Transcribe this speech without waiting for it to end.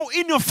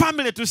in your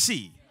family to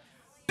see.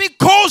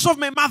 Because of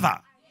my mother.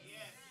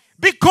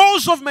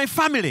 Because of my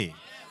family.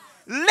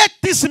 Let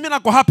this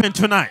miracle happen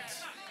tonight.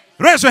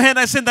 Raise your hand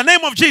and say, in the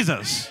name of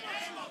Jesus.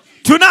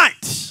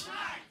 Tonight,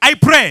 I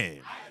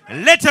pray.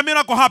 Let a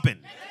miracle happen.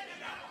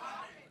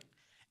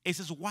 It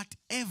says,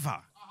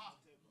 whatever.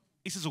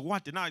 It says,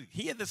 what? Now,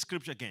 hear the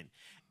scripture again.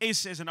 It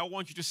says, and I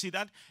want you to see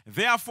that.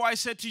 Therefore, I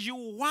said to you,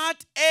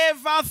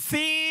 whatever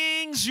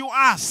things you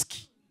ask.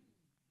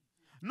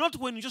 Not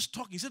when you just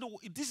talk. He said,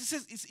 this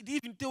says, it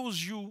even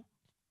tells you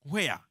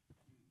where.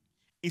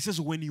 It says,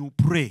 when you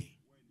pray.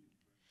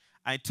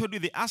 I told you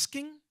the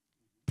asking,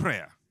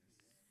 prayer.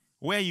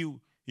 Where you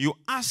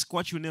ask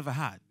what you never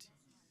had.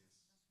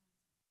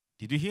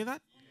 Did you hear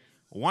that?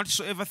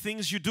 Whatsoever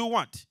things you do,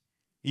 what?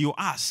 You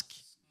ask.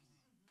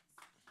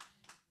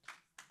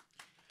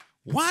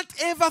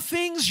 Whatever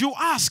things you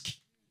ask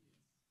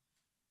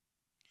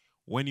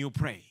when you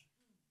pray.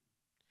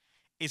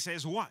 It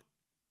says what?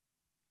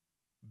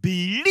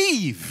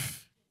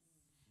 Believe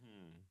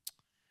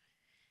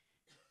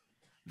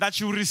that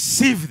you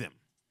receive them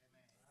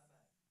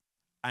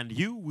and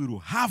you will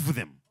have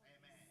them.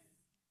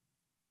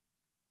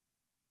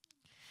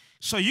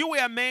 So you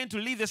were meant to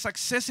live a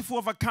successful,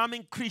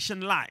 overcoming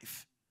Christian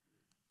life.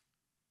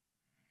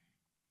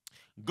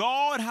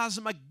 God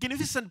has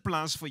magnificent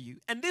plans for you.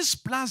 And these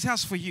plans he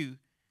has for you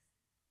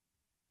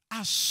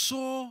are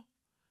so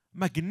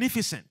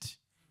magnificent.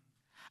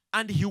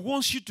 And he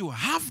wants you to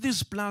have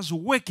these plans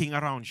working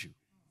around you.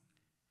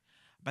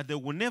 But they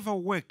will never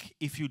work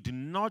if you do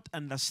not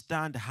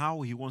understand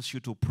how he wants you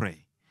to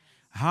pray.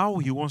 How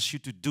he wants you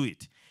to do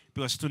it.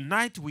 Because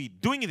tonight we're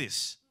doing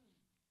this.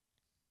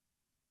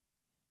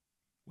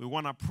 We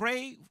want to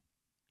pray.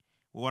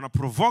 We want to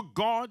provoke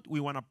God. We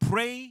want to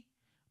pray.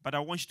 But I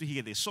want you to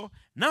hear this. So,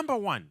 number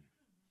one,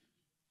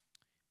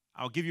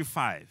 I'll give you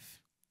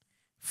 5.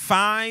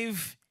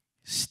 5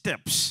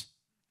 steps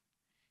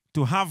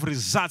to have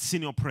results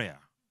in your prayer.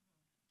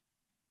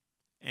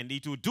 And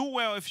it will do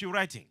well if you're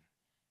writing.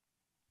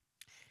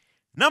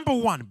 Number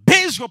 1,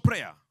 base your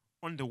prayer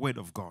on the word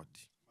of God.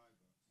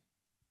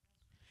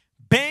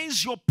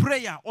 Base your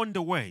prayer on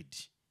the word.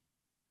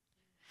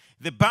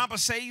 The Bible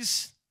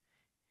says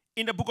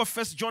in the book of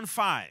 1 John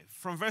 5,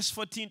 from verse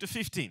 14 to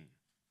 15,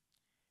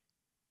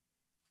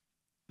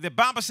 the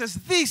Bible says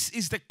this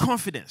is the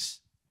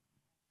confidence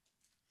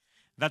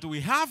that we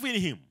have in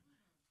him.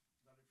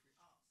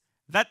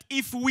 That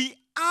if we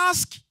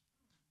ask,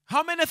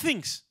 how many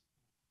things?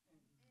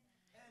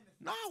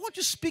 No, I want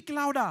you to speak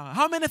louder.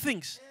 How many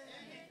things?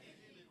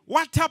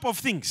 What type of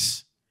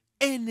things?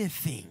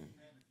 Anything.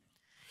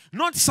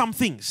 Not some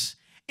things.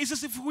 It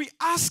says if we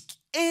ask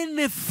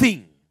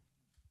anything.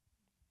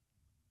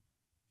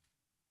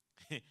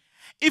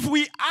 If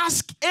we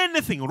ask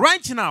anything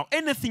right now,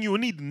 anything you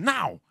need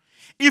now.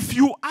 If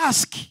you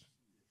ask,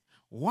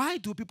 why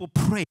do people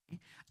pray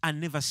and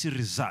never see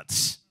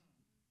results?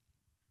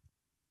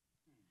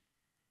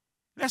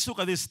 Let's look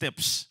at these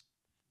steps.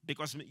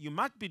 Because you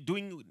might be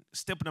doing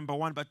step number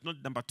 1, but not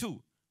number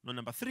 2, not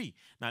number 3.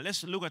 Now,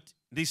 let's look at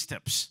these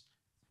steps.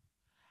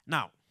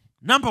 Now,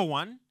 number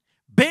 1,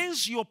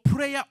 base your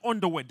prayer on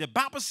the word. The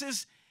Bible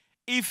says,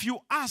 if you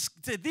ask,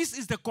 this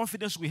is the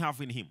confidence we have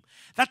in him.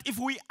 That if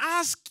we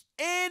ask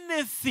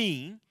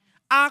anything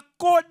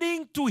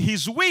according to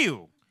his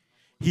will,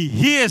 he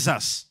hears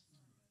us.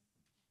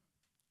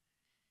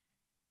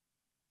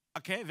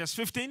 Okay, verse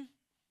 15.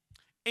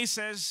 It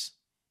says,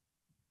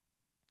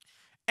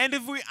 and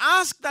if we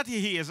ask that he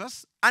hears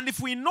us, and if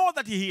we know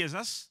that he hears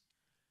us,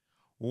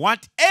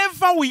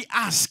 whatever we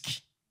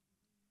ask,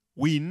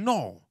 we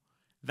know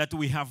that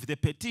we have the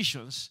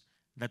petitions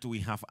that we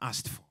have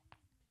asked for.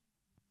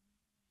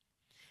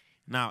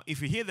 Now,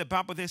 if you hear the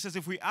Bible there, it says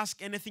if we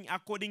ask anything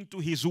according to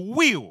his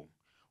will,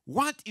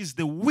 what is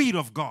the will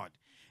of God?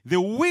 The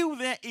will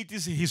there, it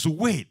is his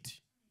word.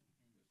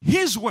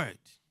 His word.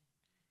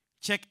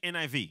 Check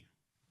NIV.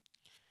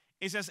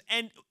 It says,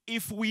 and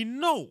if we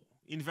know,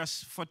 in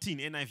verse 14,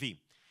 NIV,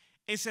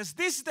 it says,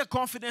 this is the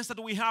confidence that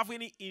we have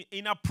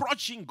in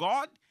approaching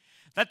God,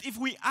 that if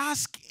we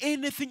ask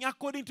anything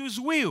according to his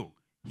will,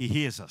 he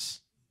hears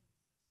us.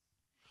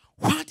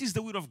 What is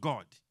the will of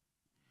God?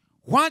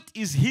 What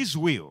is his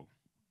will?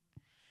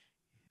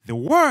 The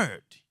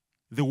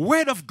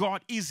word of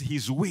God is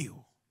his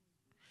will.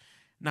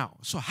 Now,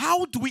 so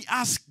how do we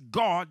ask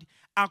God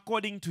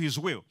according to his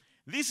will?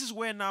 This is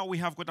where now we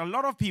have got a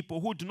lot of people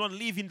who do not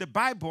live in the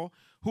Bible,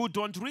 who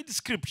don't read the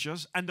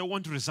scriptures, and they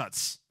want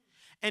results.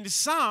 And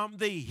some,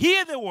 they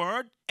hear the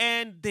word,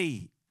 and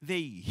they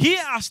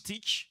hear us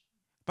teach,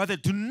 but they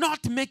do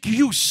not make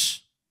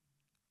use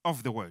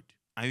of the word.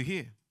 Are you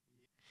here?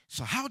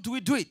 So how do we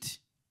do it?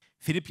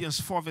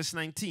 Philippians 4 verse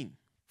 19.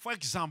 For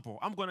example,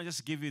 I'm going to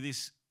just give you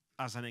this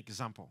as an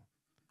example.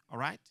 All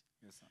right?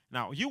 Yes, sir.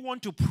 Now, you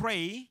want to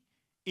pray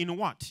in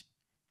what?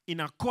 In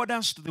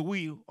accordance to the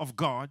will of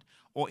God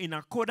or in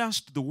accordance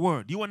to the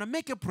word. You want to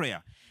make a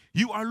prayer.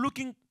 You are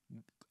looking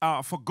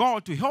for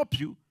God to help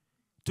you,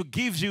 to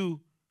give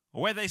you,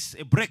 whether it's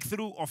a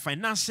breakthrough or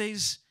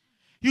finances.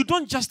 You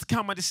don't just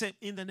come and say,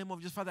 in the name of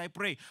Jesus, Father, I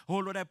pray. Oh,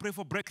 Lord, I pray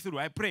for breakthrough.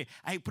 I pray,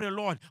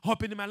 Lord,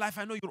 open in my life.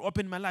 I know you'll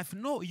open my life.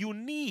 No, you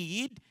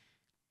need,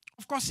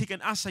 of course, he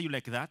can answer you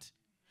like that.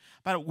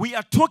 But we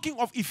are talking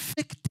of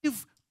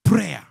effective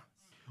prayer.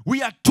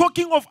 We are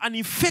talking of an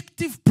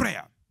effective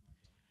prayer.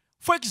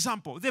 For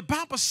example, the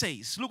Bible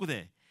says, look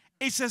there.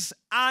 It says,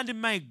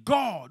 and my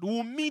God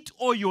will meet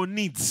all your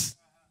needs.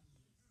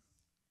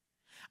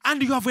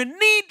 And you have a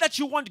need that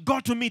you want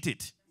God to meet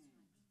it.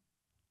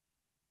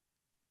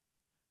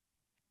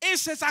 It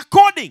says,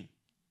 according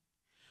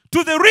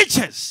to the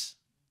riches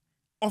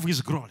of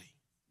his glory,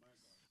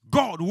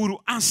 God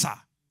will answer.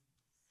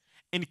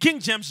 In King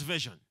James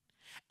Version,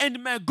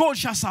 and my God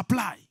shall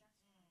supply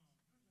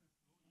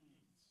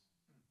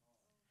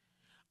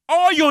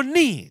all your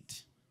need.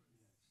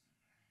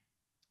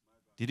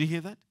 Did you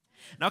hear that?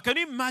 Now, can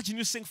you imagine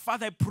you saying,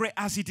 Father, I pray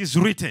as it is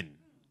written,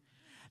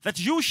 that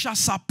you shall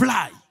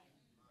supply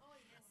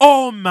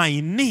all my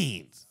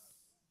needs.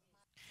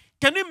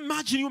 Can you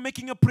imagine you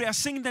making a prayer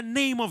saying the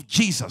name of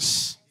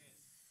Jesus?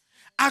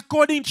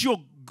 According to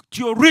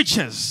your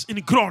riches in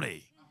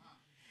glory,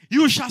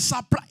 you shall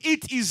supply.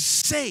 It is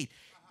said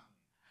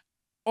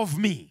of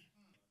me.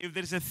 If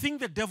there is a thing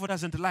the devil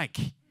doesn't like,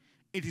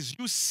 it is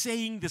you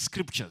saying the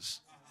scriptures.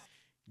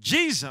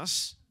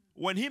 Jesus,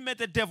 when he met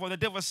the devil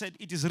said,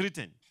 it is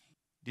written.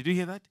 Did you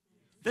hear that?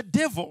 The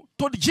devil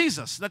told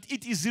Jesus that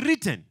it is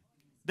written.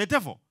 The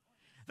devil.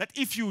 That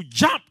if you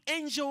jump,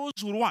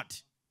 angels will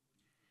what?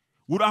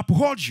 Would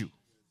uphold you.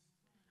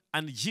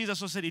 And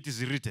Jesus also said, it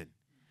is written.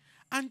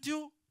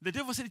 Until the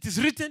devil said, it is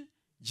written,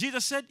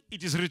 Jesus said,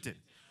 it is written.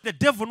 The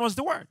devil knows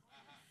the word.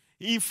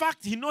 In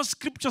fact, he knows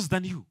scriptures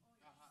than you.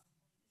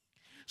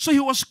 So he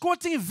was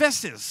quoting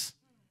verses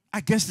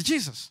against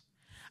Jesus.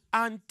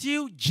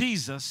 Until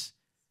Jesus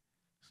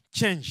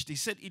changed. He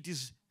said, it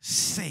is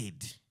said.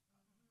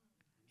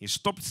 He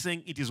stopped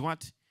saying, it is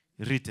what?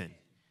 Written.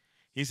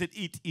 He said,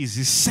 it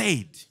is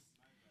said.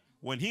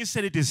 When he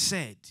said it is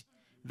said,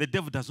 the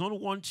devil does not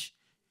want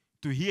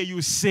to hear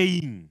you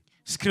saying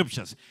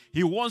scriptures.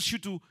 He wants you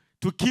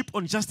to keep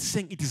on just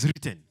saying it is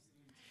written.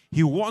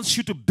 He wants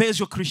you to base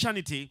your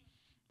Christianity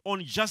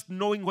on just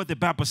knowing what the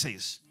Bible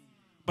says,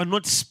 but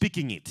not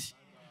speaking it.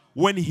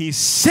 When he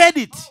said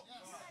it,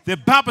 the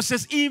Bible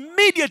says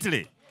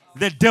immediately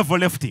the devil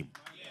left him.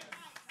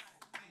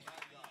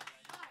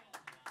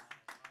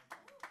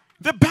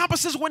 The Bible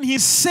says when he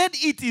said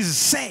it is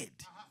said,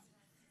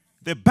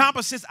 the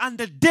Bible says, and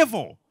the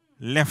devil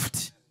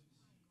left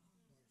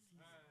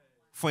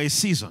for a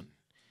season.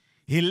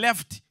 He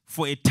left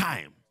for a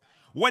time.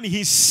 When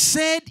he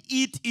said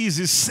it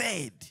is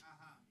said.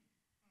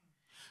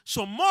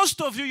 So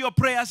most of you, your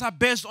prayers are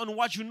based on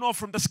what you know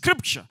from the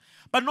scripture,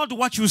 but not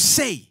what you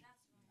say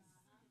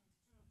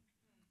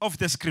of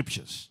the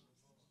scriptures.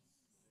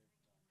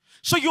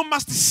 So you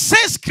must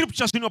say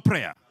scriptures in your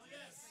prayer.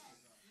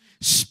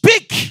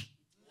 Speak.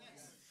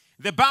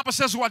 The Bible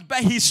says what?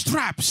 By his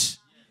stripes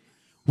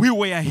we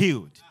were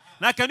healed.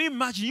 Now can you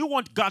imagine you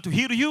want God to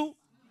heal you?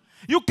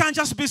 You can't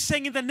just be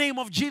saying in the name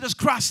of Jesus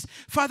Christ,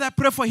 Father, I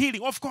pray for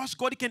healing. Of course,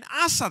 God can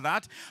answer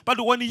that.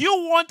 But when you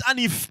want an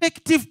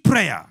effective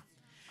prayer,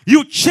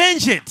 you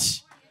change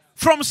it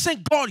from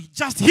saying, God,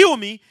 just heal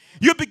me.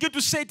 You begin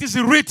to say it is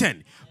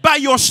written, by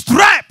your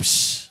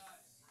stripes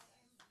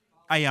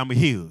I am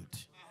healed.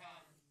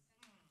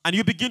 And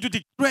you begin to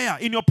declare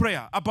in your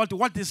prayer about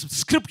what this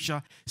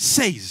scripture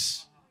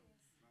says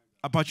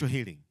about your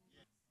healing.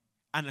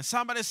 And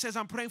somebody says,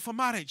 I'm praying for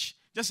marriage.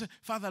 Just say,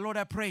 Father, Lord,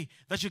 I pray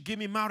that you give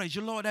me marriage.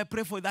 Lord, I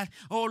pray for that.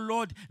 Oh,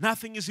 Lord,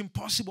 nothing is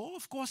impossible. Oh,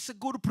 of course, a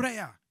good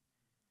prayer.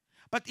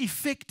 But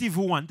effective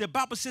one. The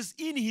Bible says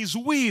in his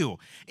will,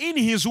 in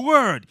his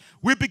word,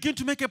 we begin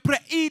to make a prayer.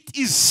 It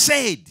is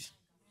said.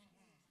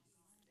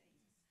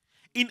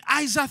 In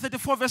Isaiah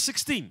 34 verse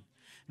 16,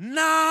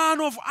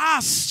 none of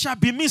us shall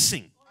be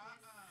missing.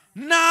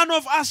 None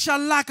of us shall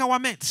lack our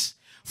mates.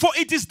 For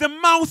it is the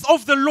mouth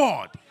of the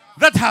Lord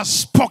that has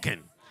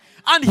spoken.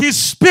 And his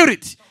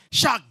spirit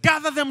shall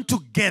gather them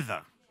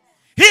together.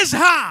 His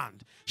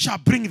hand shall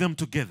bring them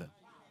together.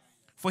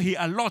 For he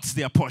allots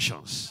their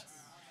portions.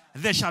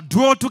 They shall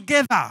dwell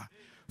together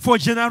for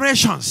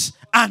generations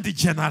and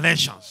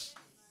generations.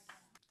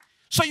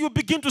 So you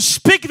begin to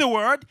speak the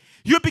word.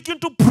 You begin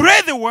to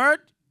pray the word.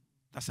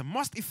 That's the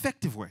most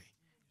effective way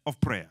of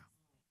prayer.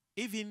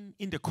 Even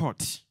in the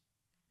court,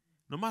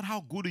 no matter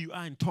how good you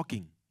are in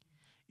talking,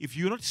 if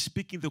you're not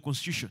speaking the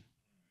constitution,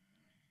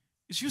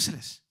 it's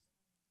useless.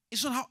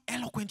 It's not how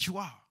eloquent you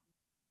are.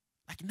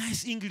 Like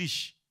nice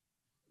English.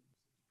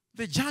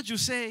 The judge will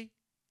say,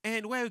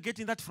 and where are you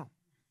getting that from?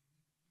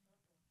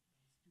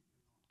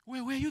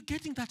 Where are you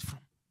getting that from?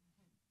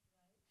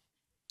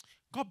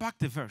 Go back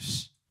the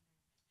verse.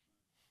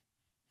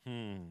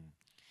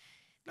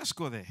 Let's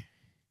go there.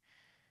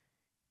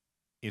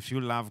 If you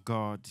love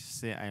God,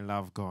 say, I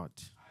love God.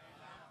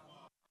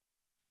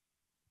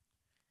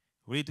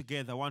 Read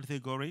together. 1, 2,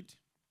 go read.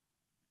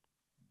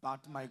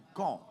 But my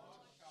God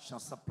shall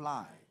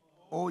supply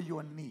all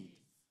your need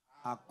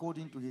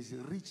according to his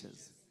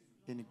riches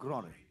in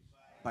glory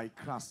by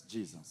Christ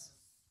Jesus.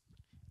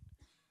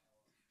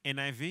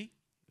 NIV,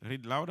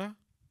 read louder.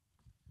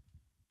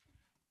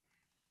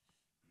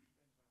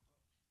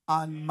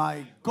 And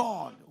my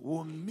God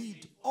will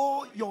meet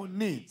all your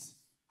needs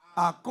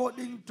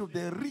according to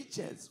the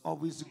riches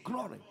of his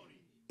glory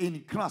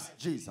in Christ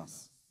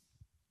Jesus.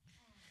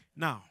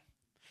 Now,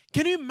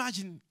 can you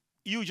imagine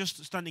you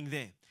just standing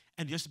there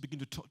and just begin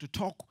to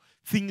talk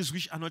things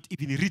which are not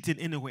even written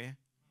anywhere?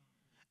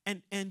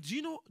 And do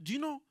you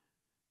know,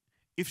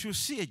 if you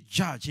see a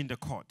judge in the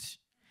court,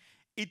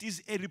 it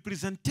is a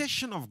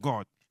representation of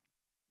God.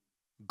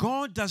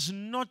 God does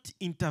not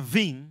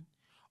intervene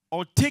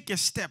or take a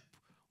step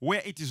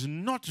where it is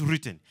not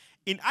written.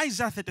 In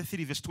Isaiah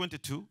 33 verse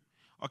 22,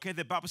 okay,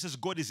 the Bible says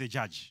God is a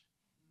judge.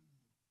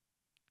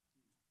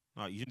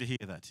 No, you didn't hear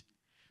that.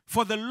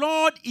 For the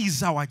Lord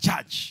is our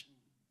judge.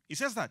 He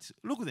says that.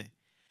 Look there.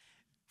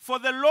 For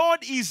the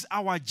Lord is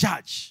our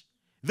judge.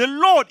 The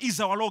Lord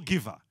is our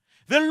lawgiver.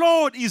 The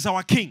Lord is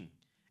our king.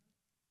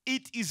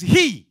 It is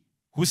he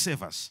who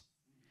saves us.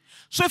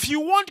 So if you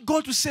want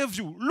God to save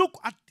you,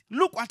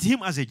 look at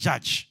him as a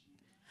judge.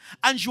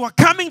 And you are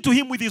coming to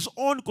him with his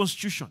own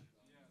constitution.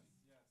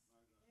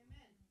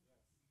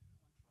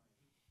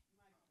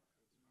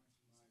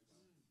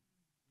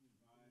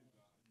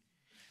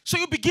 So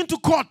you begin to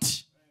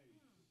court.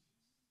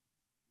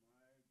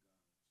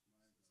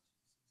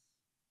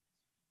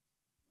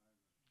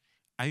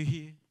 Are you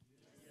here?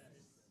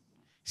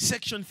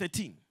 Section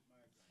 13.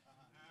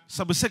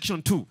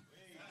 Subsection 2.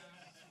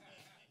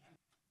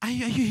 Are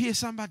you here,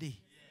 somebody?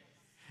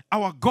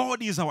 Our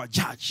God is our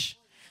judge.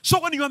 So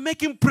when you are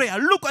making prayer,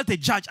 look at the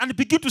judge and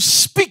begin to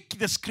speak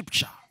the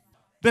scripture.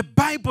 The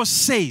Bible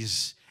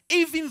says,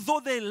 even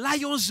though the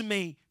lions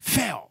may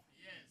fail,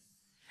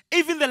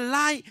 even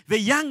the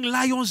young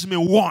lions may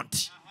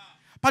want,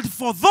 but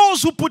for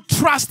those who put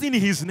trust in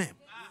his name,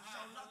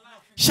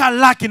 shall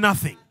lack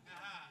nothing.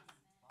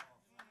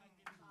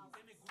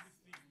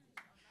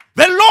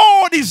 The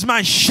Lord is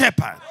my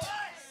shepherd.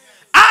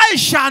 I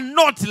shall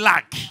not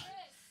lack.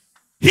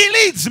 He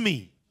leads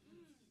me.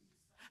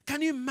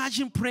 Can you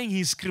imagine praying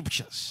his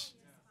scriptures?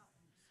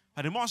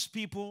 But most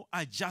people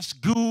are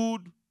just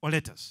good or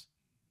letters.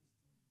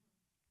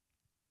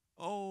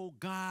 Oh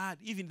God,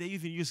 even they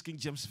even use King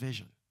James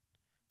Version.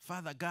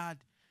 Father God,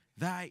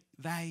 thy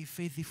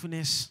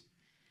faithfulness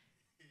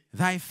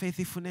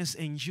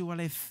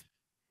endureth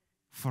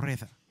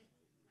forever.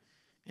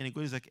 And it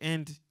goes like,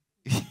 and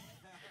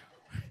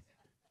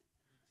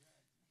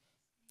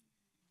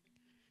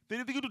then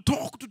you begin to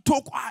talk,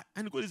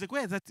 and God is like,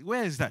 where is that?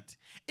 Where is that?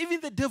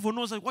 Even the devil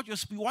knows that what you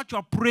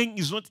are praying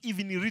is not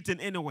even written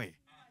anywhere.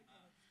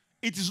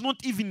 It is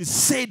not even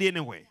said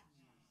anywhere.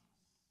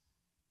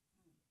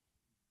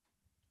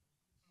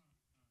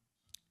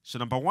 So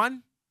number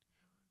one,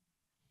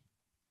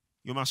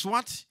 you must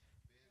what?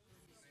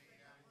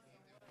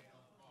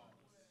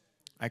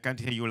 I can't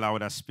hear you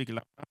louder. Speak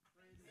louder.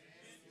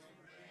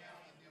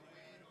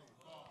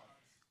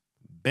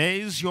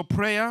 Base your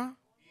prayer.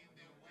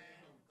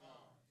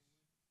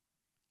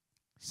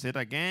 Say it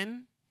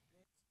again.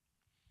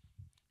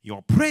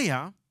 Your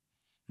prayer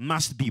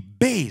must be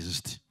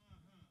based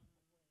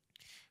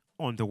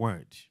on the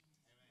word.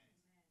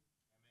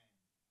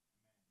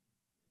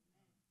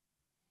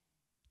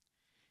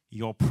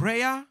 Your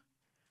prayer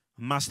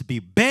must be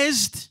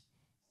based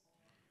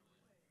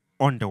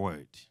on the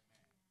word.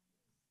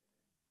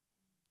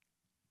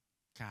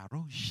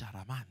 Karo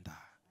sharamanda.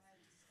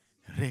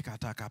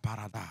 Rekataka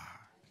parada.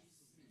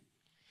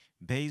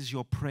 Base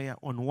your prayer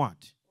on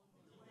what?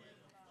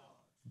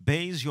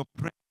 Base your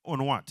prayer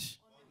on what?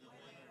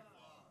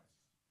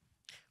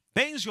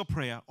 Base your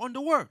prayer on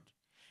the word.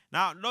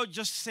 Now, not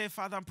just say,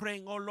 Father, I'm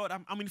praying, oh Lord,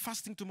 I'm in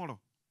fasting tomorrow.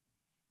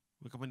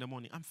 Wake up in the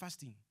morning, I'm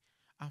fasting.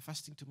 I'm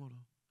fasting tomorrow.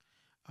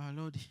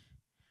 Lord,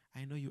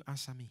 I know you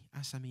answer me.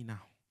 Answer me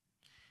now.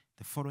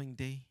 The following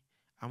day,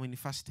 I'm in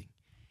fasting.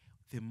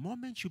 The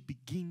moment you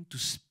begin to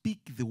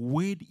speak the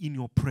word in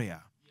your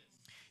prayer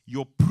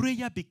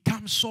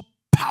becomes so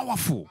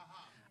powerful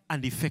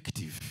and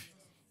effective.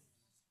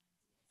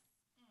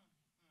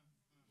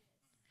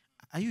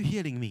 Are you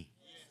hearing me?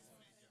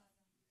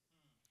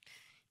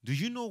 Do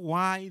you know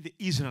why the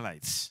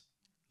Israelites,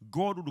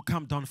 God would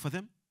come down for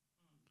them?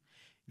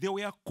 They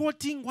were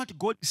quoting what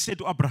God said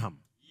to Abraham.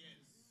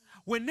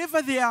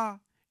 Whenever they are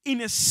in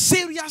a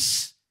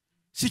serious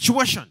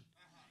situation,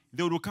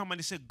 they will come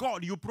and say,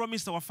 God, you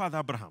promised our father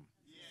Abraham.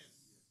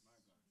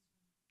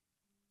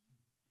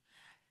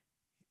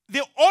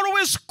 They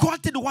always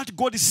quoted what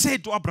God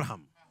said to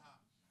Abraham.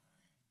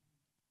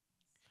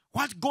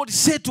 What God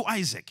said to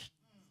Isaac.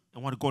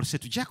 And what God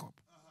said to Jacob.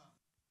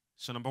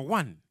 So number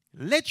one,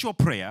 let your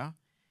prayer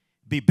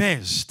be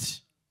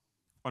based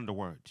on the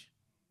word.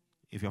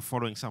 If you're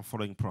following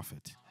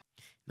prophet.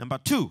 Number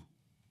two,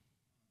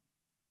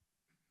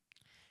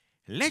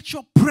 let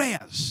your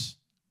prayers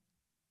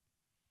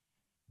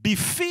be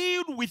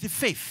filled with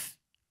faith.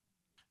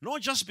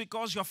 Not just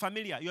because you're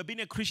familiar. You've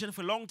been a Christian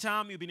for a long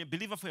time. You've been a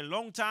believer for a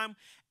long time.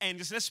 And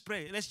just let's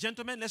pray.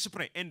 Let's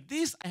pray. And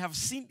this, I have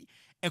seen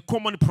a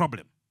common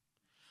problem.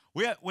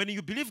 Where when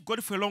you believe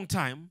God for a long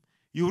time,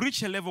 you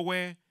reach a level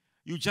where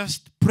you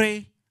just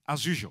pray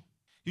as usual.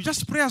 You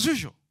just pray as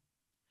usual.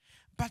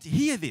 But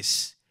hear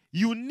this.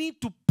 You need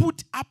to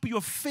put up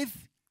your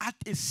faith at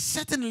a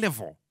certain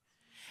level.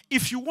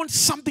 If you want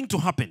something to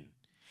happen,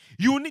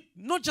 you need,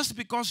 not just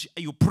because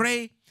you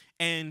pray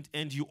and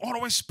you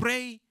always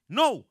pray.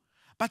 No.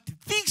 But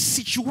this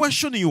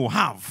situation you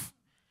have,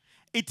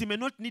 it may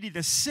not need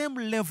the same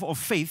level of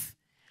faith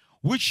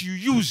which you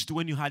used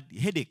when you had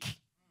headache.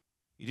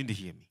 You didn't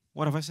hear me.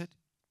 What have I said?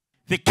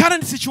 The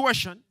current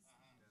situation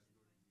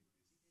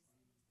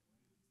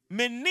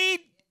may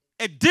need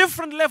a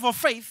different level of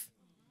faith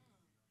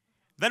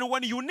than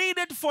when you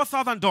needed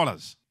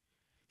 $4,000.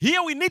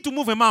 Here we need to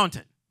move a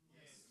mountain.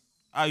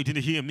 Ah, you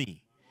didn't hear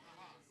me.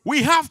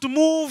 We have to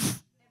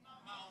move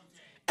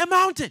a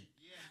mountain.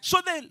 So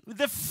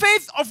the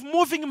faith of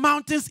moving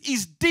mountains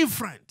is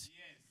different.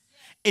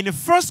 In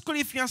 1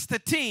 Corinthians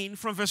 13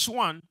 from verse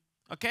 1,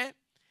 okay,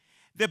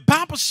 the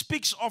Bible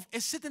speaks of a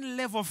certain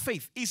level of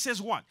faith. It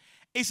says what?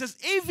 It says,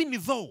 even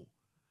though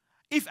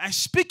if I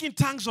speak in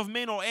tongues of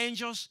men or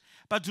angels,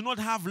 but do not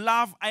have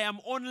love, I am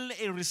only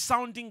a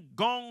resounding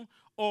gong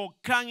or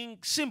clanging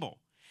cymbal.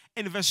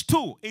 In verse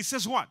 2, it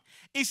says what?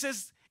 It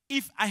says,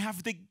 if I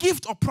have the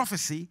gift of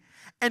prophecy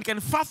and can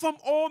fathom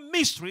all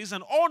mysteries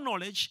and all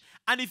knowledge,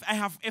 and if I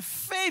have a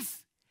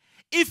faith,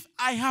 if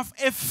I have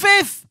a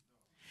faith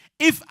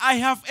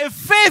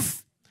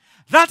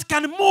that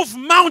can move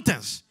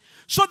mountains.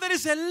 So there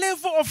is a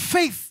level of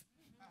faith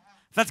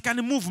that can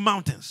move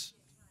mountains.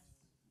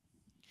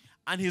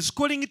 And he's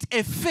calling it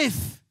a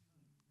faith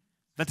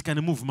that can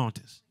move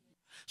mountains.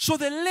 So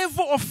the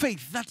level of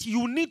faith that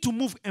you need to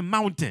move a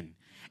mountain,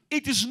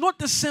 it is not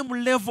the same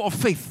level of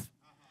faith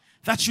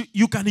that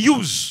you can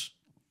use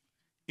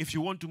if you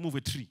want to move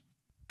a tree.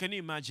 Can you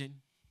imagine?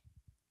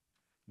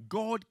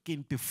 God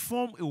can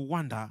perform a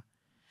wonder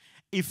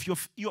if your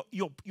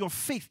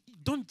faith,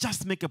 don't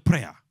just make a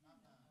prayer.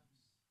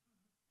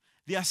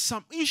 There are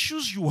some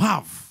issues you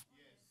have.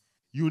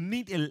 You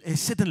need a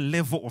certain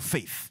level of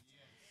faith.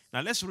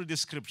 Now let's read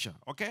this scripture,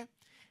 okay?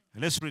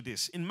 Let's read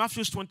this. In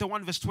Matthew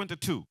 21 verse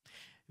 22,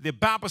 the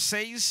Bible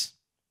says,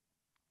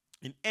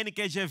 in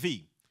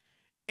NKJV,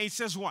 it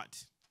says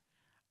what?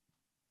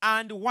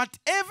 And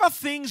whatever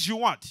things you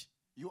what?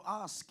 You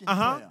ask in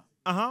prayer,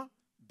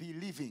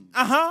 believing,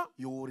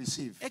 you will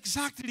receive.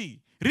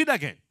 Exactly. Read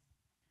again.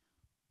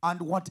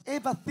 And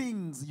whatever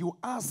things you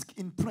ask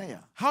in prayer.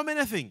 How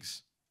many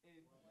things?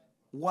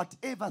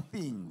 Whatever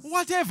things.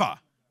 Whatever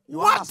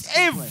you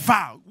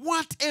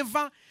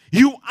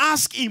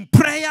ask in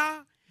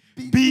prayer,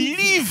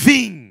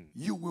 believing,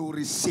 you will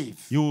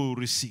receive. You will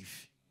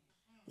receive.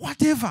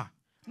 Whatever.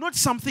 Not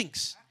some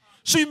things.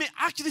 So you may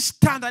actually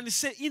stand and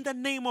say, in the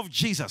name of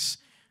Jesus.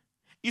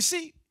 You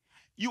see,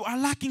 you are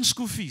lacking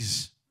school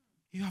fees.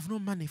 You have no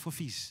money for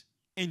fees.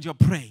 And you're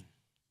praying.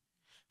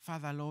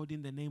 Father, Lord,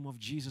 in the name of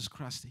Jesus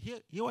Christ. Hear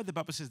what the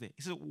Bible says there.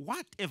 It says,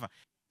 whatever.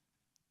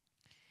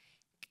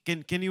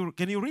 Can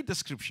you read the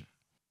scripture?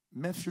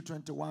 Matthew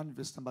 21,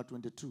 verse number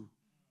 22.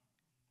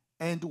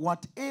 And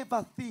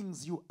whatever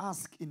things you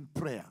ask in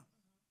prayer,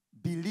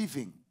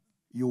 believing,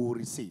 you will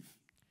receive.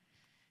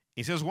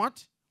 It says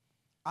what?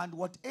 And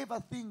whatever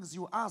things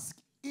you ask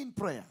in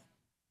prayer,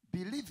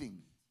 believing,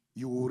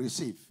 you will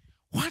receive.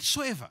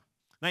 Whatsoever.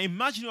 Now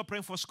imagine you're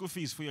praying for school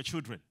fees for your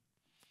children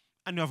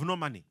and you have no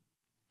money.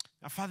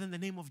 Now, Father, in the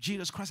name of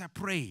Jesus Christ, I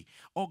pray,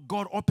 oh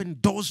God, open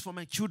doors for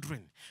my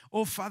children.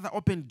 Oh Father,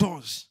 open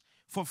doors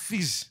for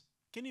fees.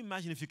 Can you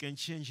imagine if you can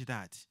change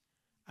that?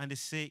 And they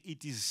say,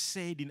 it is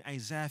said in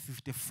Isaiah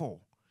 54,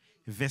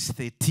 verse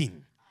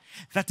 13,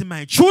 that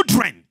my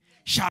children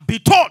shall be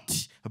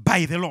taught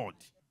by the Lord.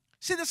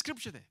 See the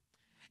scripture there.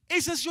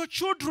 It says your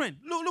children.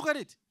 Look at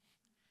it.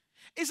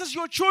 It says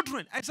your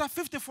children. Isaiah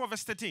 54,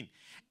 verse 13.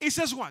 It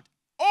says what?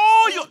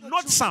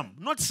 Not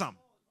some.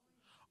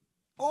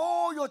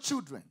 All your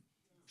children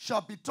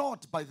shall be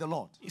taught by the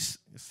Lord. It's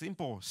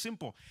simple.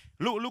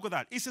 Look at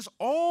that. It says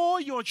all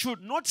your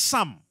children, not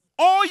some.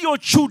 All your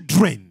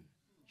children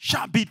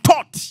shall be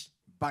taught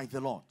by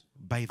the Lord.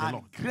 By the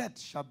Lord. Great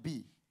shall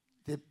be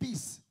the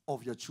peace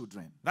of your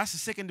children. That's the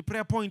second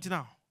prayer point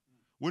now.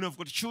 When you've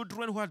got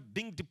children who are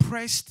being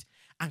depressed,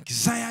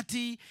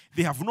 anxiety,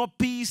 they have no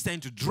peace, they're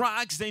into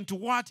drugs, they're into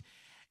what?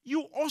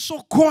 You also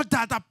call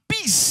that a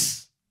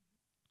peace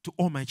to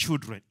all my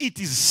children. It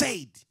is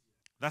said.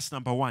 That's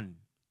number one.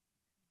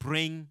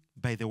 Praying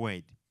by the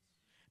word.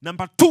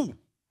 Number two,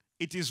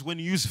 it is when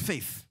you use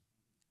faith.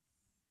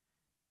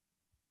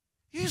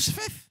 You use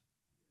faith.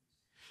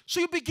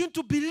 So you begin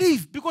to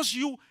believe because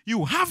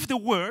you have the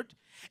word.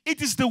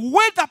 It is the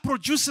word that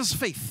produces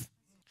faith.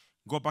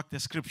 Go back to the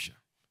scripture.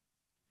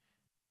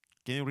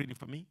 Can you read it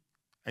for me?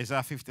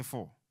 Isaiah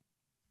 54,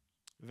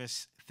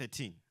 verse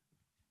 13.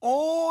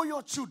 All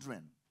your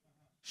children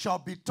shall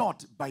be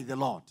taught by the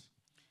Lord,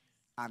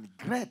 and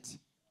great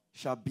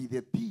shall be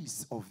the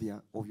peace of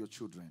your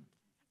children.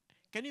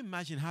 Can you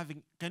imagine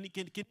can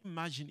you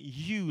imagine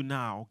you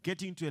now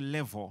getting to a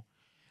level?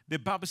 The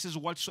Bible says,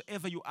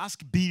 whatsoever you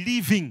ask,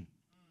 believing,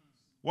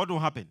 what will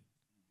happen?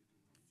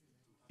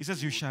 It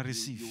says you shall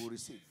receive. You will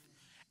receive.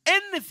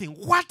 Anything,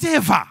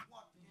 whatever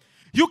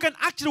You can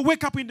actually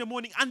wake up in the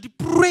morning and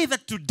pray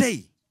that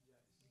today,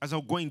 as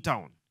I'm going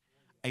down,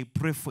 I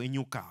pray for a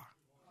new car.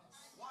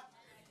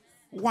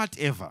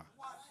 Whatever.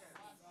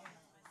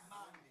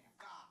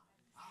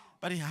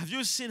 But have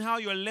you seen how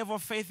your level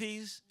of faith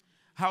is?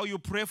 How you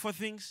pray for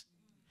things?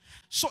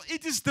 So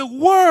it is the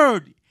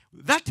word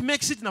that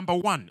makes it number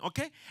one,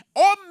 okay?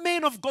 All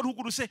men of God who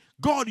could say,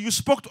 God, you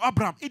spoke to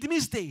Abraham. It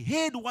means they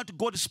heard what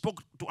God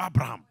spoke to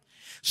Abraham.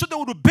 So they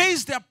would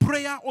base their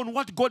prayer on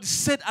what God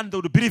said and they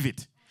would believe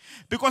it.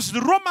 Because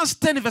in Romans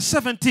 10 verse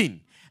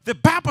 17, the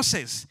Bible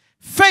says,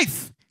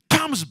 faith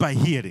comes by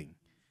hearing.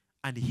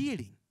 And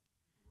hearing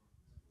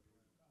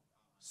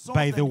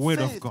by the word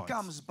of God. Faith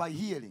comes by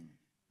hearing.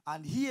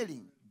 And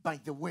hearing by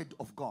the word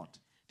of God.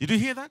 Did you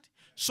hear that?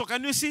 So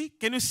can you see?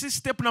 Can you see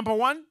step number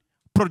one?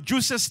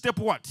 Produces step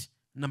what?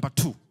 Number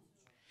two.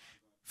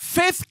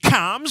 Faith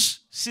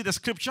comes, see the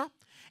scripture?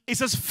 It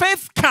says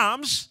faith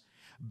comes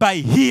by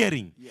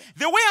hearing. Yeah.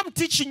 The way I'm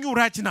teaching you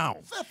right now,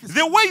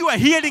 the way you are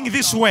hearing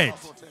this word,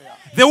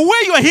 the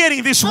way you are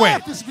hearing this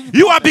word,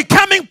 you are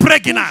becoming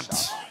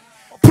pregnant.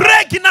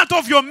 Pregnant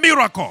of your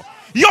miracle.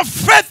 Your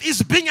faith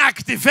is being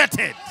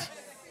activated.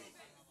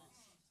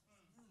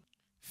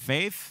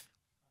 Faith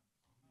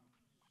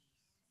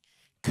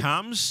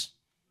comes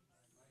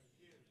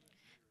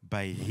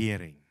by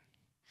hearing.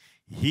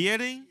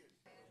 Hearing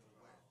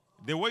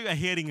the way you are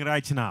hearing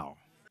right now.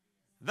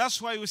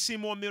 That's why you see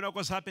more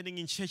miracles happening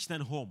in church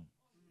than home.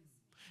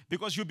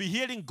 Because you'll be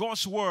hearing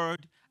God's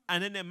word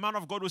and then a man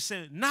of God will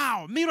say,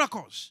 now,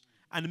 miracles.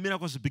 And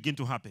miracles begin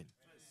to happen.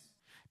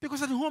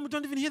 Because at home you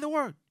don't even hear the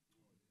word.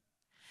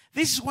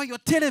 This is why your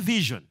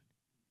television,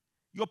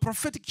 your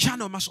prophetic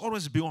channel must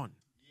always be on.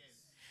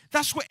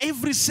 That's why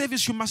every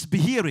service you must be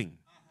hearing.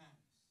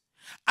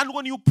 And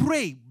when you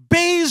pray,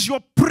 base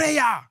your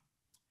prayer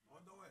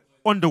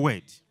on the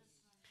word.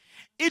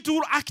 It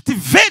will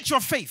activate your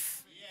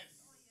faith.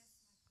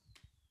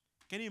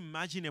 Can you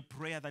imagine a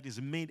prayer that is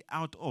made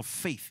out of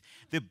faith?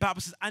 The Bible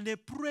says, and a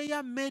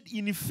prayer made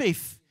in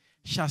faith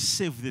shall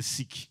save the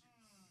sick.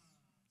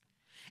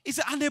 It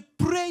says, and a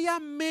prayer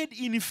made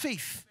in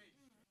faith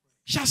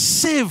shall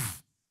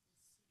save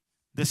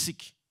the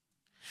sick.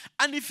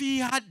 And if he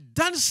had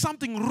done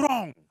something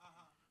wrong,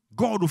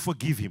 God will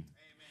forgive him.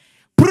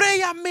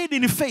 Prayer made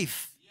in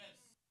faith.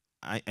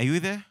 Are you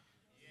there?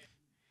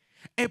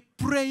 A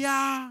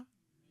prayer.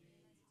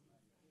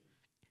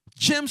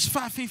 James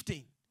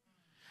 5:15.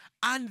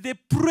 And the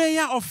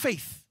prayer of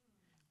faith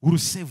will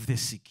save the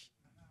sick.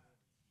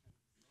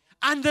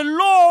 And the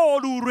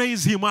Lord will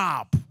raise him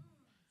up.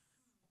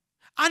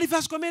 And if he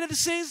has committed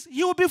sins,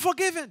 he will be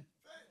forgiven.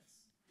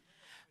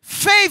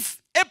 Faith,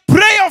 a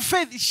prayer of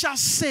faith, it shall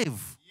save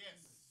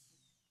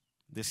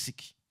the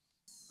sick.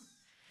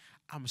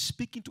 I'm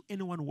speaking to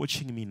anyone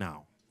watching me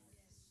now.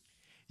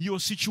 Your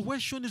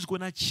situation is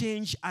going to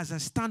change as I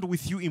stand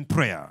with you in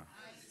prayer.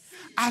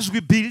 As we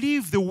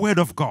believe the word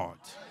of God.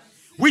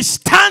 We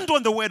stand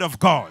on the word of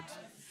God.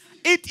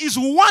 It is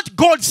what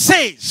God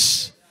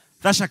says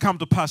that shall come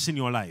to pass in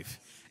your life.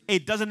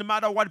 It doesn't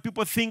matter what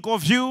people think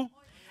of you.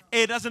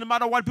 It doesn't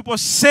matter what people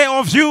say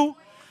of you.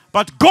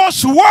 But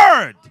God's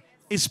word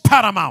is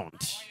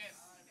paramount.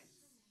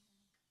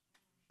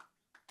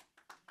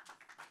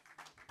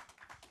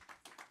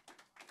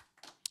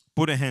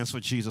 Put your hands for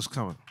Jesus.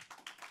 Come on.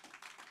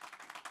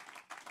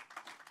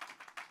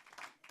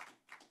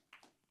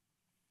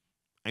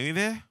 Are you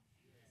there?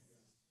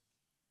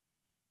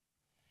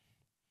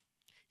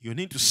 You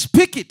need to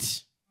speak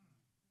it.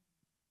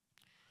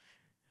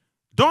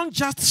 Don't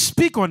just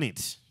speak on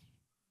it.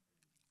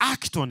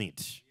 Act on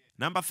it.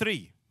 Number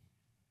 3.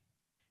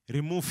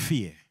 Remove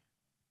fear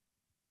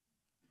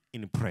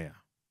in prayer.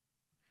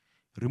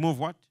 Remove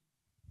what?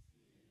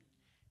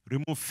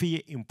 Remove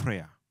fear in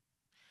prayer.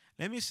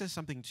 Let me say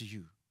something to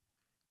you.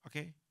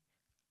 Okay?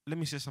 Let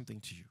me say something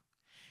to you.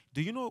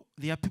 Do you know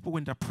there are people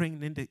when they're praying,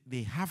 then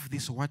they have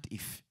this what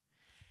if?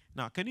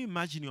 Now, can you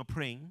imagine you're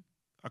praying,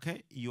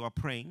 okay? You are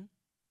praying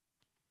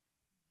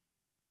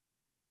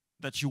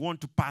that you want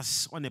to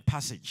pass on a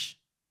passage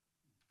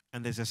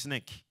and there's a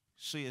snake.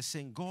 So you're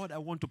saying, God, I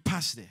want to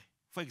pass there.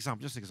 For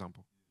example, just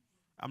example.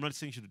 I'm not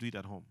saying you should do it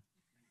at home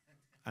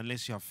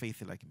unless you have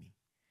faith like me.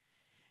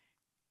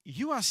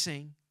 You are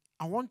saying,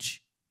 I want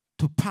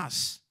to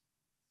pass.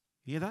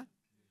 You hear that?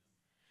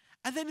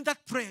 And then in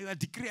that prayer, you are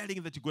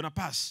declaring that you're going to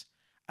pass.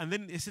 And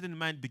then a certain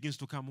mind begins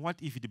to come. What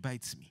if it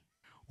bites me?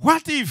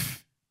 What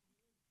if?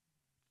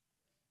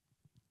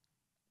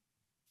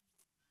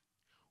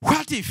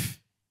 What if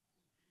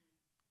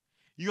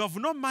you have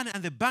no money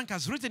and the bank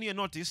has written you a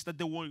notice that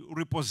they will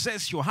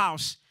repossess your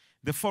house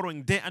the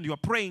following day and you are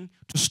praying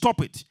to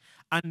stop it?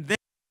 And then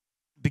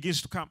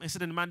begins to come. A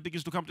certain man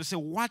begins to come to say,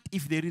 what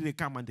if they really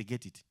come and they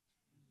get it?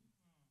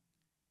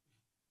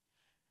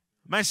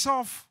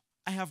 Myself,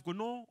 I have got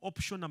no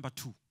option number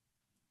 2.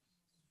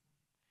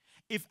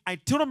 If I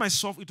tell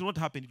myself it will not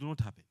happen, it will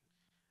not happen.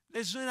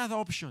 There's no other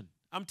option.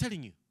 I'm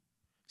telling you.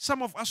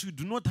 Some of us, we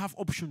do not have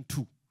option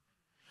 2.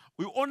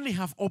 We only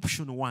have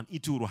option 1.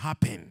 It will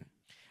happen.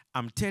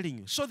 I'm telling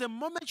you. So the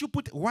moment you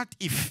put what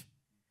if,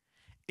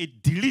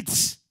 it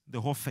deletes the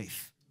whole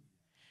faith.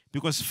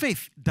 Because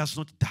faith does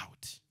not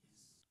doubt.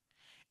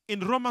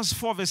 In Romans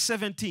 4 verse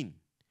 17,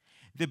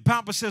 the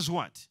Bible says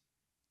what?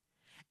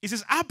 It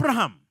says,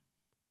 Abraham,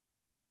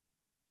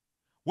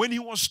 when he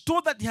was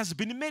told that he has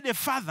been made a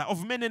father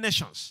of many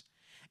nations,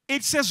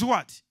 it says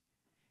what?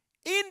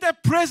 In the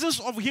presence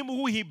of him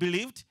who he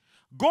believed,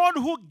 God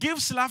who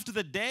gives life to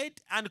the dead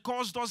and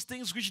calls those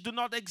things which do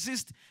not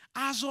exist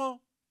as though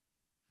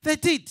they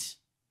did.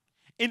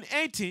 In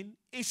 18,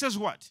 it says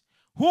what?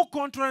 Who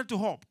contrary to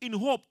hope, in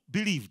hope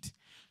believed,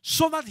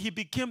 so that he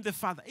became the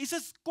father. It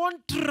says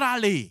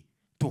contrary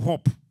to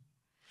hope.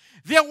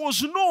 There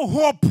was no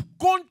hope.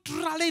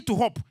 Contrary to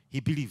hope, he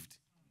believed.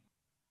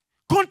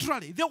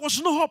 Contrary, there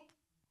was no hope.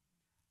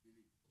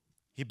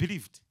 He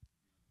believed.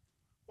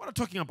 What are you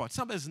talking about?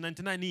 Somebody's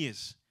 99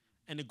 years,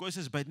 and God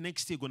says, by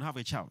next year, you're going to have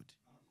a child.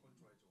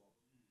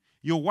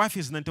 Your wife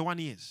is 91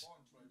 years.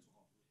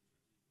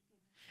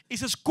 It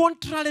says,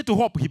 contrary to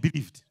hope, he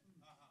believed.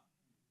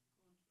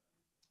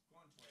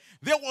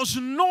 There was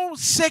no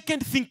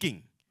second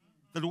thinking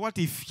that what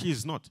if she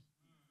is not?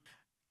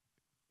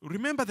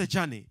 Remember the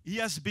journey.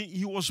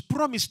 He was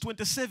promised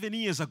 27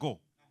 years ago.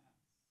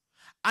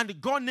 And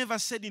God never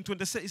said in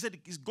 27, he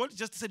said, God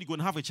just said you're going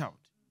to have a child.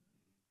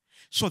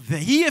 So the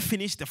year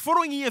finished, the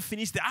following year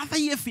finished, the other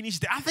year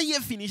finished, the other year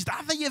finished, the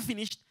other year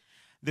finished.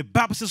 The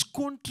Bible says,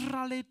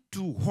 contrary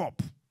to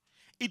hope.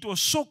 It was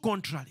so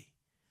contrary,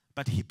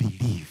 but he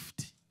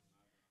believed.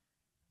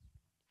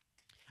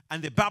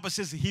 And the Bible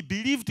says he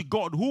believed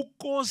God who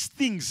calls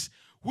things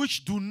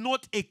which do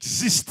not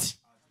exist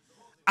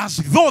as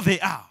though they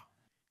are.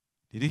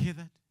 Did you hear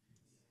that?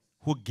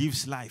 Who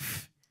gives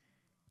life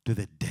to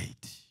the dead.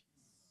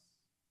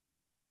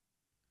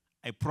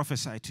 I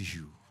prophesy to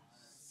you.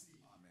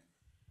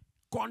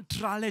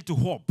 Contrary to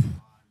hope,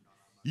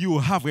 you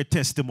have a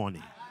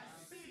testimony.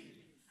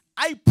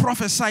 I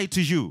prophesy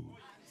to you.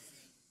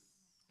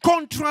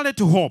 Contrary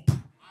to hope,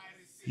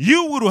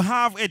 you will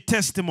have a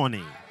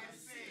testimony.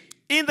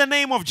 In the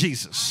name of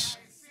Jesus.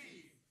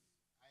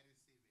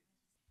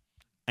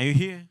 Are you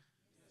here?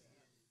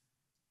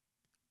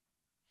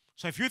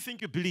 So if you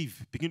think you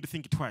believe, begin to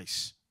think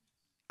twice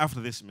after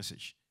this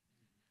message.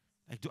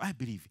 Like, do I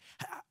believe?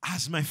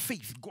 Has my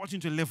faith got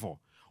into a level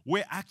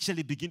where I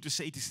actually begin to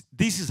say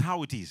this is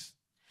how it is?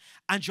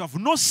 And you have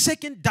no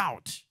second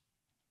doubt.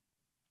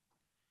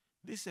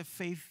 This is a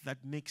faith that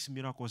makes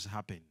miracles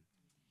happen.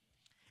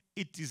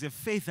 It is a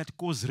faith that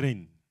causes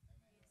rain.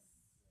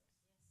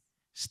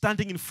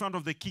 Standing in front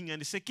of the king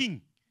and say,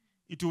 King,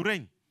 it will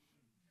rain.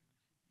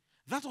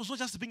 That was not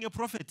just being a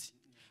prophet.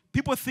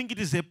 People think it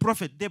is a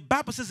prophet. The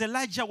Bible says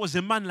Elijah was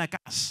a man like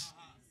us.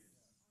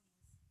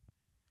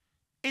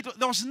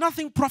 There was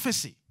nothing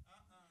prophecy.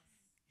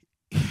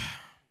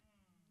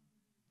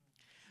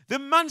 The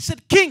man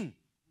said, King.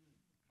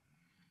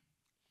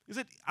 He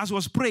said, as he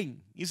was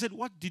praying, he said,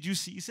 what did you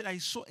see? He said, I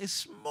saw a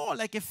small,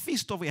 like a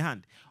fist of a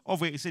hand.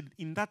 He said,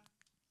 in that,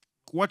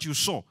 what you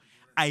saw,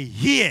 I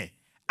hear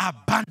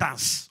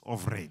abundance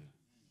of rain.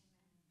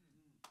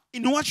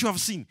 In what you have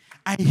seen,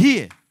 I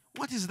hear.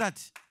 What is that?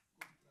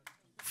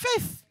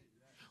 Faith.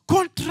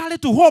 Contrary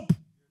to hope.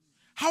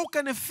 How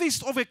can a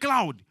fist of a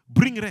cloud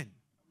bring rain?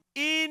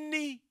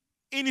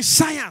 In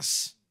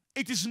science,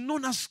 it is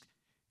known as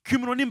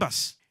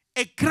cumulonimbus.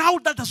 A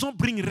cloud that does not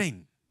bring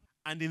rain.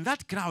 And in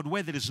that cloud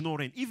where there is no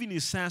rain, even in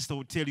science they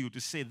will tell you to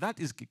say that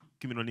is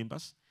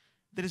cumulonimbus.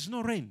 There is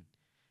no rain.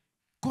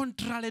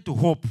 Contrary to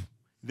hope,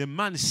 the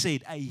man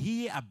said, I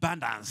hear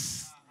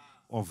abundance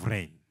of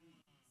rain.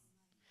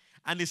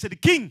 And he said,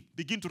 King,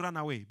 begin to run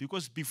away.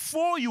 Because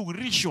before you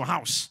reach your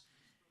house,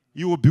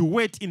 you will be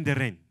wet in the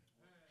rain.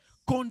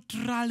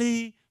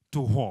 Contrary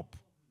to hope.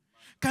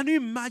 Can you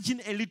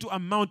imagine a little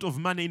amount of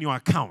money in your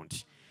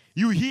account?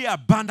 You hear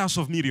abundance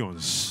of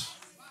millions.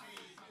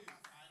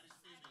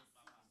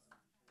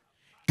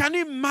 Can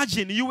you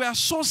imagine you were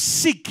so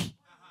sick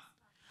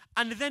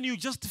and then you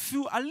just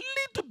feel a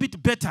little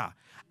bit better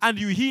and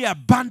you hear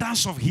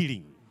abundance of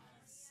healing?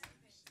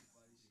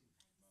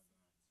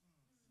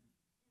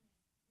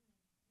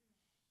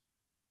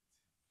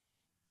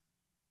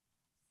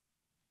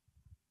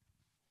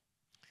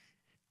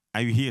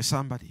 Are you here,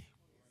 somebody?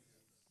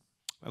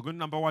 We're going to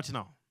number what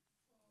now?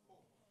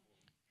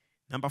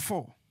 Number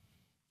 4.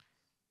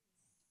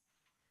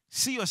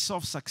 See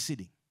yourself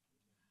succeeding.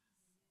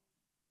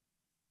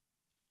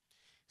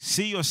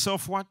 See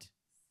yourself what?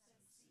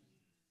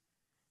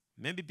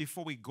 Maybe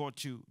before we go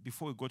to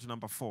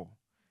number 4,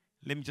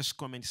 let me just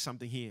comment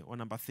something here on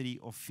number 3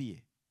 of fear.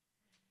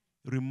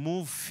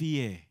 Remove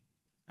fear.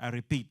 I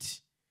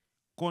repeat.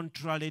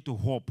 Contrary to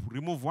hope.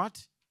 Remove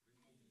what?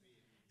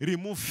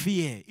 Remove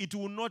fear. It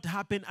will not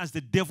happen as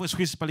the devil is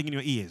whispering in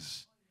your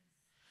ears.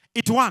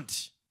 It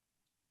won't.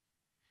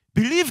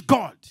 Believe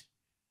God.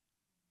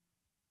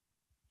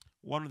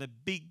 One of the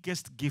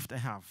biggest gifts I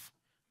have,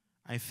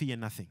 I fear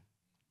nothing.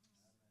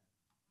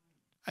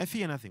 I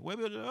fear nothing.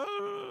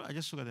 I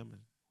just look at them.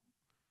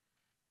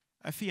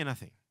 I fear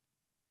nothing.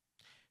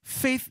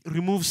 Faith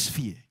removes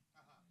fear.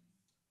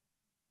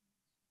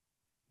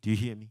 Do you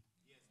hear me?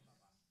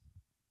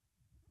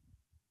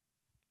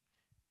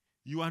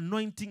 Your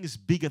anointing is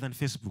bigger than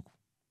Facebook.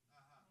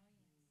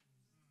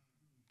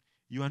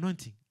 Your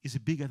anointing is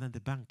bigger than the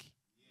bank.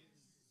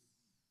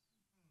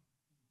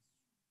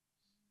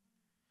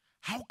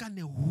 How can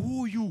a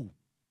who you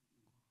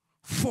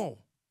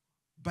fall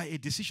by a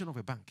decision of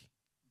a bank?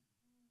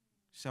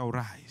 Shall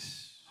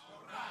rise.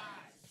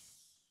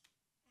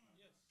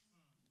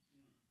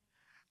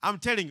 I'm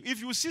telling you,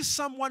 if you see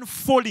someone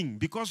falling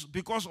because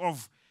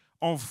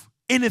of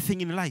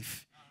anything in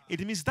life,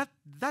 it means that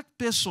that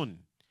person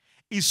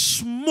is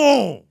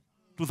small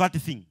to that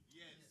thing.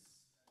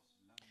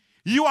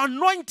 Your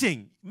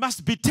anointing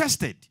must be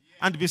tested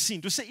and be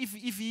seen to say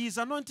if his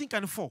anointing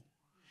can fall,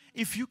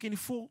 if you can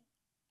fall,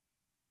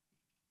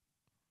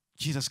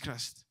 Jesus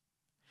Christ,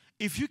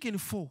 if you can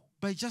fall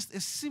by just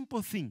a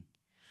simple thing,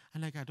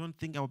 and like I don't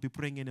think I will be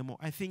praying anymore.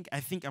 I think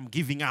I'm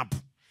giving up.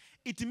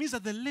 It means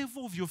that the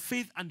level of your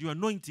faith and your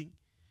anointing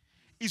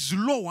is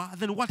lower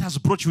than what has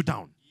brought you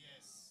down.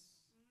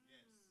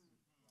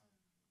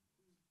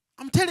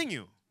 I'm telling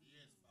you.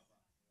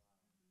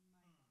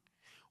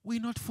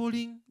 We're not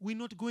falling. We're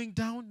not going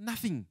down.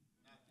 Nothing.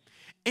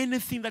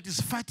 Anything that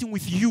is fighting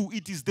with you,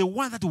 it is the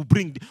one that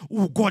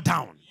will go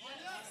down.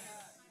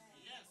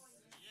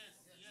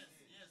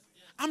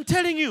 I'm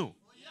telling you.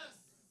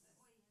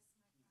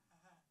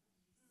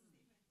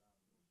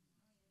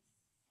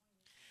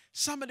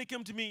 Somebody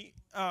came to me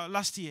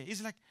last year.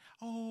 He's like,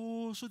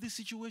 oh, so this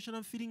situation,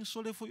 I'm feeling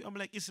sorry for you. I'm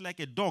like, it's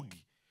like a dog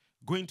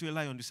going to a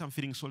lion. I'm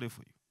feeling sorry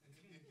for you.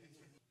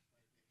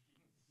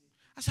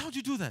 I said, how do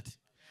you do that?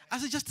 I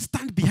said, just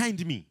stand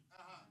behind me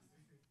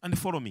and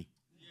follow me.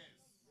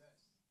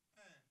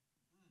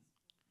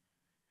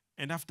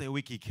 And after a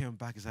week, he came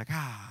back. He's like,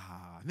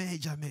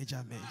 major.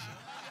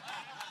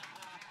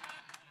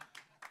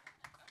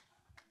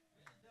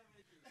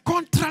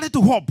 Contrary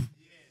to hope,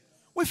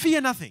 we fear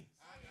nothing.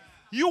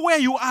 You where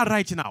you are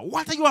right now,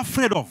 what are you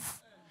afraid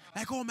of?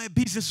 Like, oh, my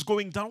business is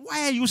going down.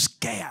 Why are you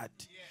scared?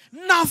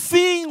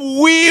 Nothing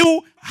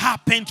will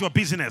happen to your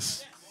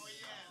business.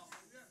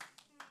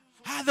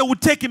 They will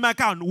take him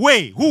account.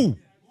 Who?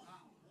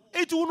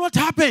 It will not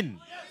happen.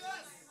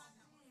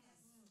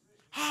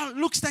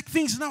 Looks like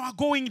things now are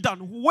going down.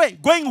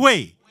 Going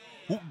way.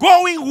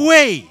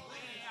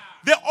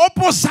 The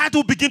opposite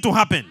will begin to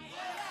happen.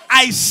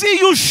 I see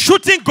you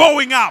shooting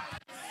going up.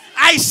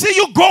 I see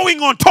you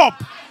going on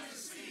top.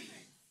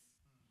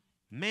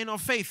 Men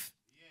of faith.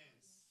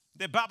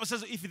 The Bible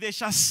says, if they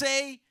shall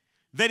say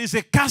there is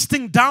a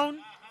casting down,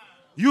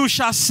 you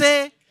shall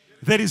say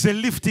there is a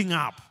lifting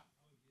up.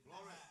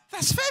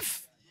 That's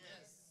faith.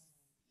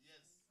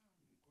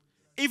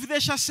 If they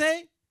shall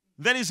say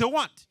there is a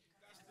what?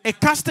 A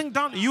casting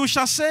down, you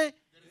shall say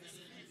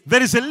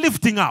there is a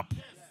lifting up.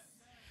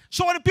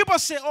 So when people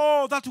say,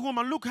 oh, that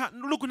woman, look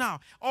now.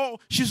 Oh,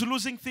 she's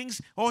losing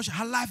things. Oh,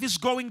 her life is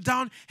going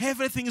down.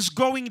 Everything is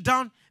going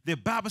down. The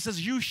Bible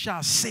says, you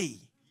shall say.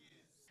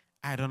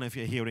 I don't know if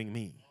you're hearing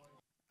me.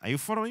 Are you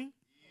following?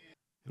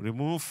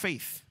 Remove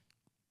faith.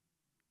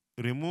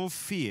 Remove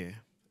fear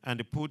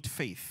and put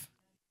faith.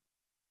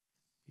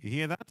 You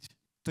hear that?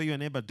 Tell your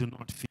neighbor, do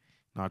not fear.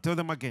 Now tell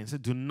them again. Say,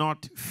 do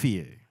not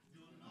fear.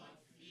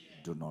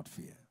 Do not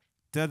fear.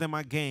 Tell them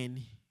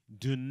again,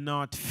 do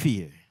not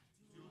fear.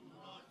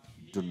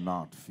 Do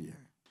not fear.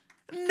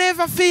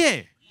 Never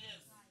fear.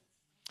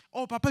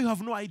 Oh, Papa, you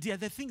have no idea.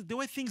 The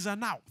way things are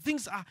now.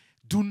 Things are,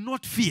 do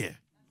not fear.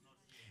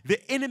 The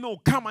enemy will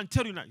come and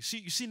tell you now.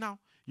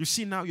 You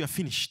see now, you are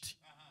finished.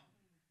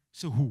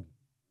 So who?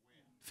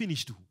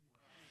 Finished who?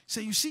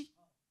 Say, you see,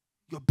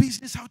 your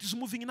business, how it is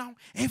moving now.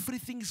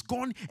 Everything is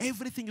gone.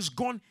 Everything is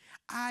gone.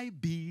 I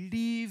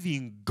believe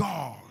in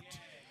God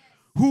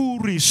who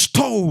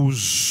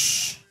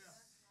restores.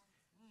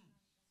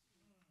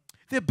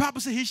 The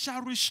Bible says he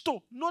shall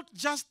restore, not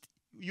just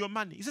your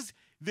money. It says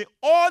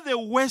all the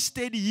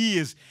wasted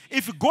years.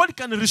 If God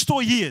can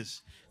restore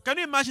years, can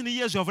you imagine the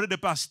years you have already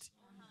passed?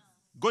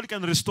 God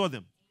can restore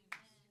them.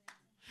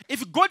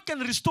 If God can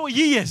restore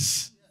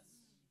years,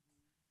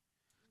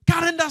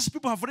 calendars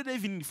people have already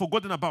even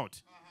forgotten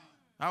about.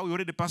 Now we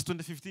already passed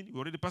 2015, we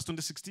already passed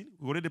 2016,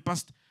 we already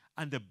passed.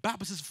 And the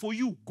Bible says for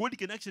you, God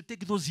can actually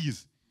take those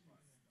years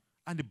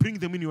and bring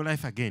them in your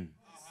life again.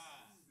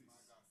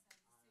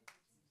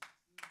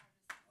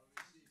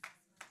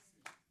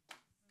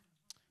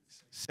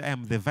 Say, I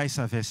am the vice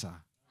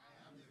versa.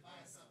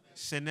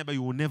 Say, neighbor,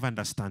 you will never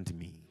understand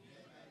me.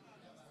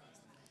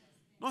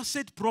 Not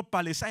said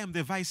properly. Say, I am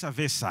the vice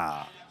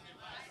versa.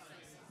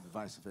 The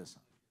vice versa.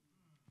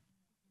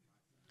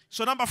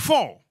 So number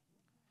 4.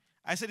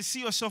 I said,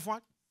 see yourself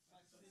what?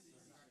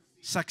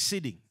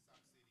 Succeeding.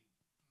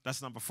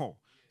 That's number 4.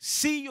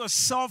 See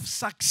yourself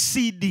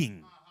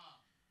succeeding.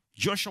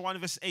 Joshua 1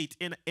 verse 8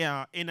 in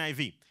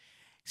NIV.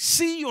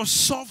 See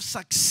yourself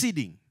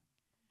succeeding.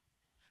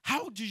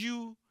 How do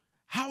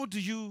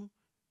you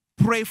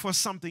pray for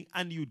something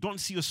and you don't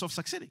see yourself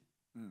succeeding?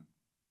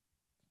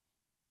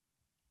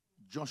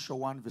 Joshua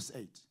 1 verse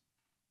 8.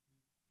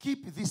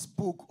 Keep this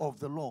book of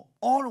the law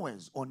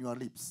always on your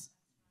lips.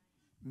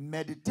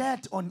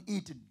 Meditate on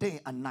it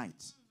day and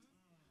night,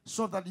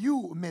 so that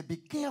you may be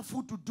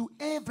careful to do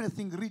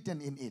everything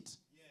written in it.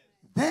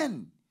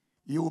 Then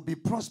you will be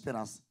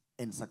prosperous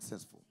and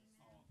successful.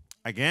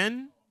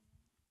 Again.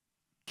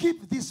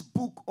 Keep this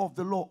book of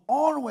the law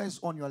always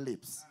on your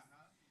lips.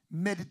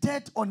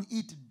 Meditate on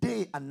it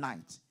day and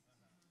night,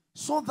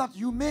 so that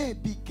you may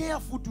be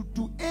careful to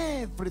do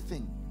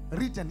everything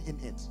written in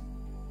it.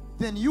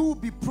 Then you will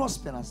be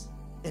prosperous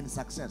and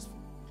successful.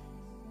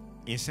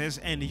 It says,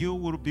 and you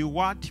will be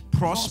what?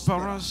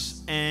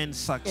 Prosperous and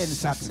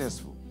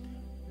successful.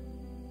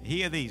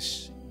 Hear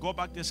this. Go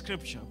back to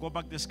scripture. Go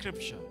back to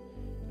scripture.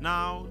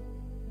 Now,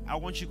 I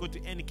want you to go to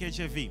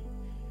NKJV.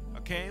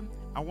 Okay?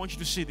 I want you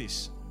to see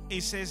this.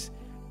 It says,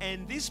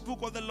 and this book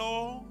of the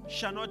law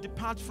shall not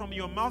depart from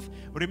your mouth.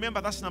 Remember,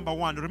 that's number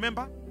one.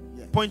 Remember?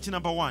 Yes. Point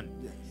number one.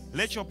 Yes.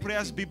 Let your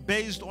prayers be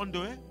based on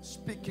the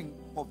speaking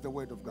of the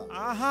word of God.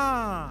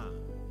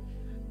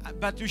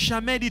 But you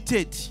shall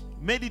meditate.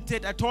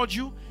 Meditate, I told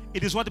you,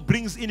 it is what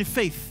brings in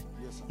faith.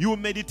 Yes, you will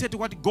meditate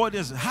what God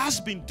has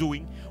been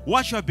doing,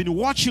 what you have been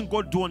watching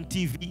God do on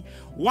TV,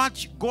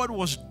 what God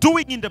was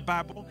doing in the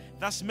Bible.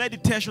 That's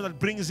meditation that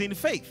brings in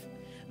faith.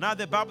 Now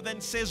the Bible then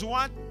says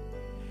what?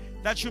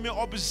 That you may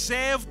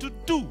observe to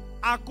do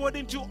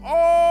according to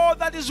all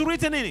that is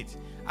written in it.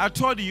 I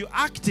told you,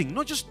 acting,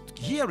 not just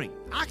hearing,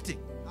 acting,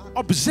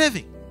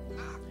 observing.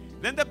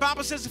 Then the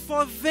Bible says,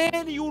 for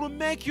then you will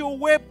make your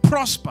way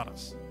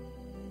prosperous.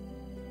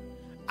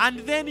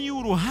 And then you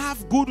will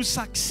have good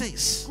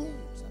success. Good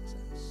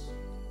success.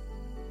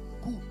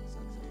 Good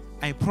success.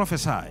 I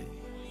prophesy,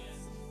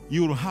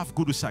 you will have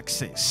good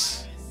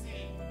success.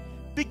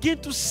 Begin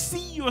to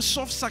see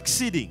yourself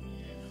succeeding.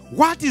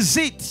 What is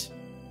it?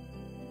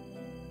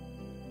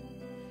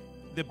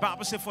 The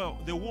Bible says for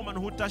the woman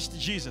who touched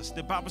Jesus,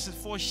 the Bible says,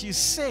 for she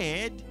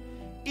said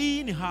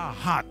in her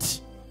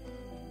heart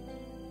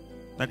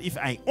that if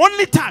I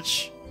only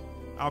touch,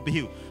 I'll be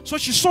healed. So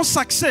she saw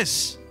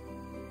success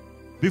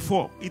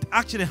before it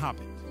actually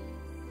happened.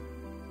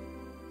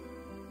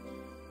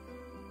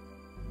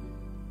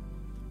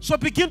 So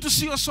begin to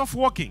see yourself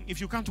walking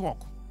if you can't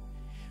walk.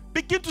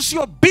 Begin to see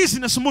your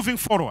business moving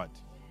forward.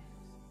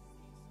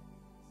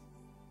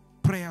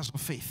 Prayers of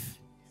faith.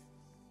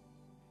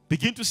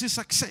 Begin to see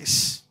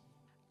success.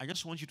 I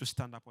just want you to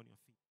stand up on your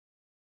feet.